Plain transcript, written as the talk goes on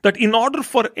that in order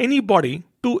for anybody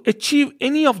to achieve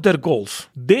any of their goals,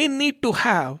 they need to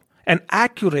have an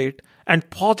accurate and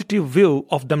positive view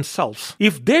of themselves.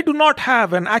 If they do not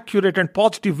have an accurate and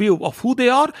positive view of who they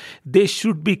are, they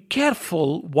should be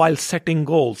careful while setting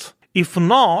goals. If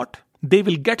not, they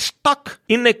will get stuck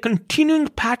in a continuing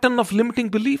pattern of limiting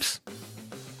beliefs.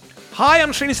 Hi,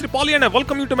 I'm Srini Sripali and I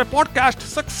welcome you to my podcast,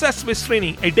 Success with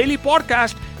Srini, a daily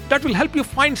podcast that will help you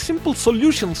find simple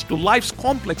solutions to life's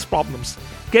complex problems.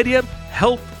 Career,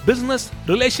 health, business,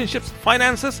 relationships,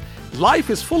 finances. Life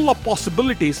is full of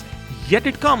possibilities, yet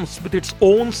it comes with its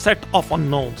own set of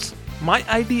unknowns. My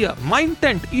idea, my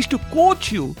intent is to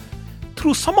coach you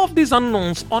through some of these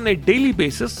unknowns on a daily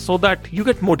basis so that you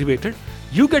get motivated,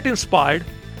 you get inspired,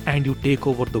 and you take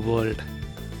over the world.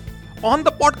 On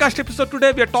the podcast episode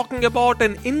today, we are talking about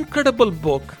an incredible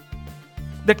book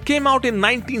that came out in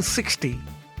 1960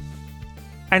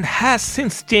 and has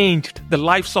since changed the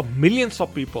lives of millions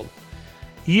of people.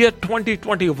 Year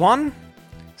 2021,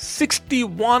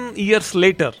 61 years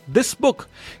later, this book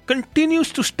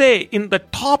continues to stay in the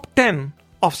top 10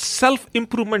 of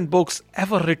self-improvement books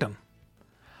ever written.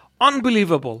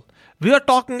 Unbelievable. We are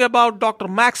talking about Dr.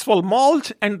 Maxwell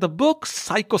Maltz and the book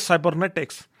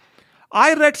Psycho-Cybernetics.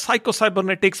 I read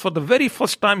Psycho-Cybernetics for the very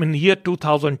first time in year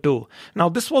 2002. Now,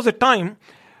 this was a time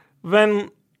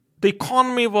when the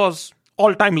economy was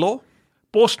all-time low,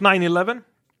 post 9/11.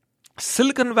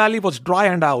 Silicon Valley was dry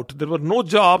and out. There were no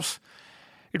jobs.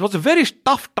 It was a very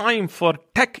tough time for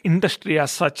tech industry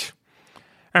as such.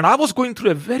 And I was going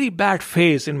through a very bad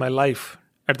phase in my life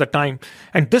at the time.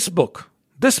 And this book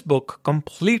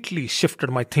completely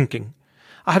shifted my thinking.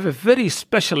 I have a very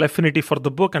special affinity for the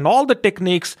book and all the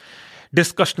techniques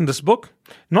discussed in this book.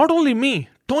 Not only me,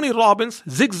 Tony Robbins,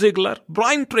 Zig Ziglar,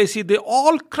 Brian Tracy, they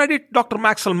all credit Dr.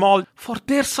 Maxwell Maltz for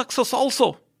their success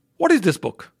also. What is this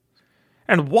book?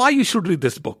 And why you should read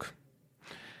this book?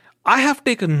 I have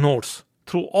taken notes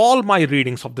through all my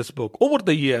readings of this book over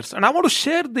the years, and I want to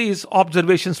share these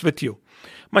observations with you.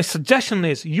 My suggestion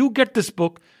is you get this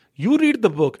book, you read the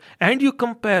book, and you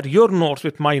compare your notes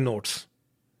with my notes.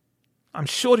 I'm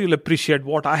sure you'll appreciate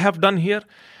what I have done here.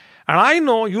 And I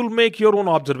know you'll make your own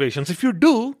observations. If you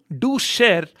do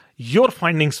share your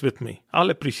findings with me.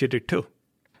 I'll appreciate it too.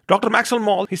 Dr. Maxwell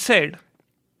Maltz, he said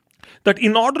that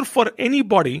in order for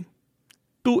anybody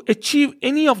to achieve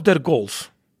any of their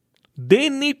goals, they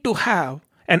need to have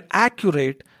an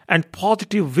accurate and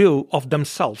positive view of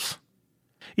themselves.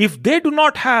 If they do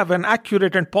not have an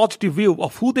accurate and positive view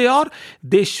of who they are,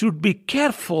 they should be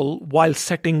careful while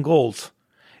setting goals.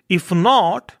 If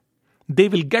not, they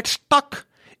will get stuck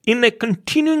in a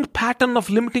continuing pattern of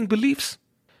limiting beliefs.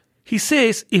 He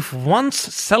says if one's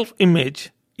self-image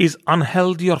is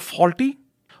unhealthy or faulty,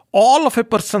 all of a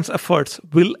person's efforts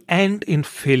will end in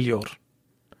failure.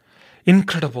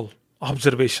 Incredible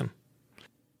observation.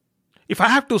 If I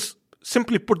have to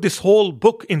simply put this whole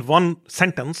book in one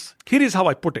sentence, here is how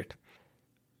I put it.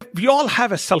 We all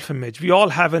have a self-image. We all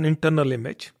have an internal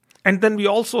image. And then we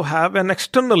also have an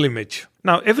external image.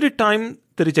 Now, every time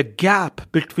there is a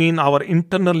gap between our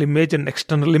internal image and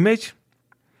external image,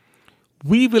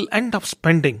 we will end up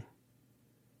spending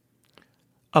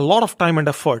a lot of time and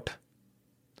effort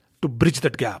to bridge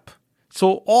that gap.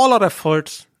 So all our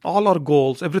efforts, all our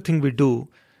goals, everything we do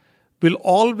will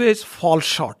always fall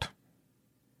short.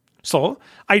 So,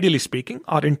 ideally speaking,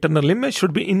 our internal image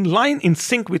should be in line, in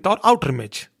sync with our outer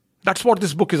image. That's what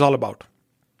this book is all about.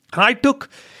 And I took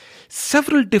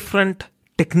several different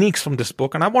techniques from this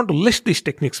book, and I want to list these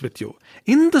techniques with you.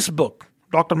 In this book,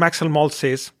 Dr. Maxwell Maltz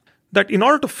says that in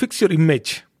order to fix your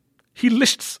image, he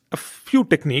lists a few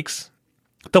techniques.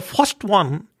 The first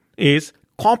one is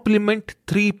compliment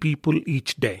 3 people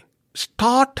each day.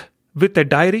 Start with a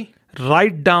diary.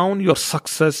 Write down your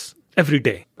success every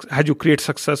day. As you create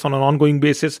success on an ongoing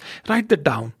basis, write that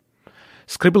down.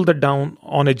 Scribble that down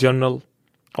on a journal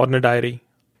or in a diary.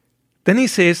 Then he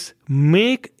says,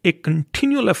 make a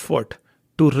continual effort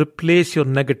to replace your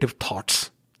negative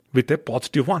thoughts with a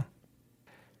positive one.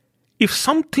 If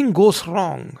something goes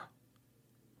wrong,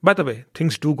 by the way,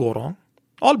 things do go wrong,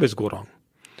 always go wrong.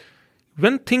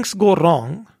 When things go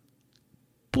wrong,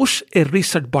 push a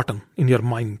reset button in your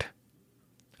mind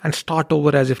and start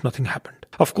over as if nothing happened.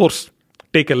 Of course,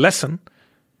 take a lesson,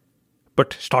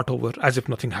 but start over as if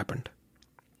nothing happened.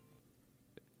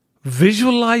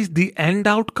 Visualize the end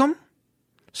outcome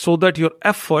so that your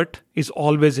effort is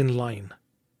always in line.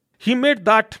 He made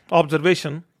that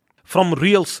observation from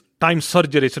real-time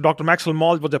surgery. So Dr. Maxwell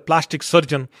Maltz was a plastic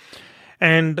surgeon,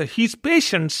 and his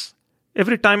patients,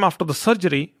 every time after the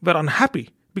surgery, were unhappy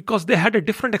because they had a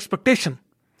different expectation.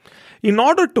 In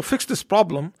order to fix this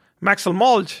problem, Maxwell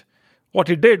Maltz what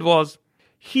he did was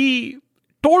he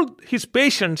told his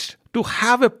patients to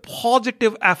have a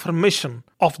positive affirmation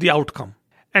of the outcome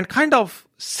and kind of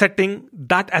setting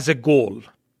that as a goal.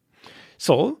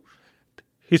 So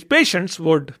his patients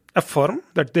would affirm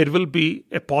that there will be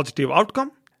a positive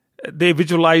outcome. They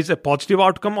visualize a positive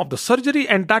outcome of the surgery,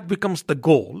 and that becomes the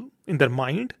goal in their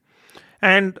mind.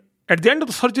 And at the end of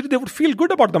the surgery, they would feel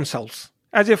good about themselves,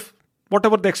 as if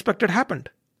whatever they expected happened.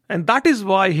 And that is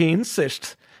why he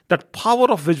insists that power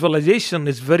of visualization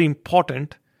is very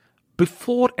important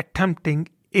before attempting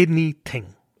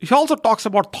anything. He also talks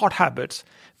about thought habits,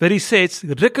 where he says,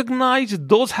 recognize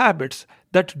those habits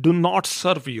that do not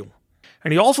serve you.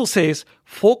 And he also says,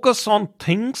 focus on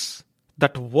things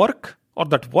that work or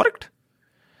that worked,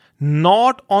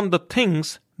 not on the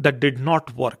things that did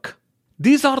not work.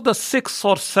 These are the 6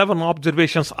 or 7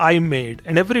 observations I made.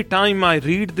 And every time I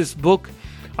read this book,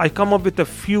 I come up with a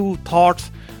few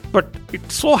thoughts. But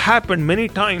it so happened many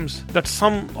times that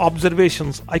some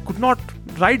observations, I could not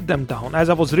write them down as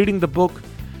I was reading the book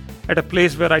at a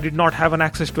place where I did not have an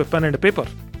access to a pen and a paper.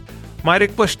 My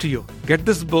request to you, get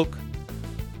this book,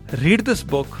 read this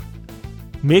book,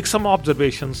 make some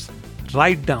observations,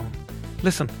 write down.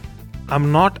 Listen,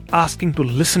 I'm not asking to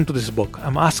listen to this book.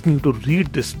 I'm asking you to read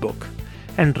this book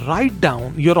and write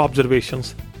down your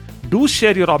observations. Do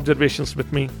share your observations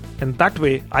with me, and that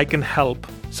way I can help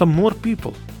some more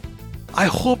people. I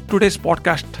hope today's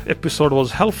podcast episode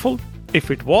was helpful.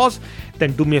 If it was,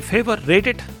 then do me a favor, rate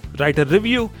it, write a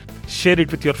review, share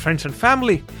it with your friends and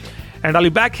family. And I'll be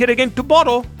back here again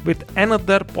tomorrow with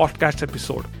another podcast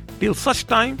episode. Till such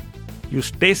time, you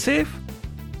stay safe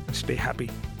and stay happy.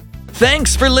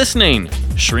 Thanks for listening.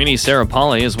 Srini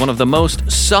Sarapalli is one of the most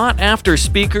sought-after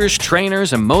speakers,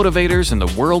 trainers, and motivators in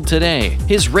the world today.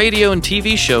 His radio and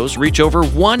TV shows reach over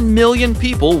 1 million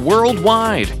people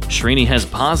worldwide. Srini has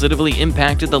positively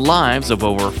impacted the lives of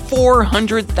over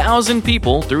 400,000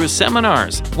 people through his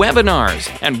seminars,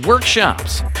 webinars, and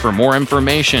workshops. For more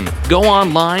information, go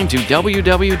online to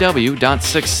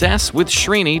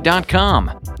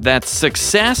www.successwithsrini.com. That's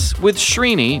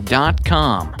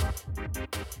successwithsrini.com.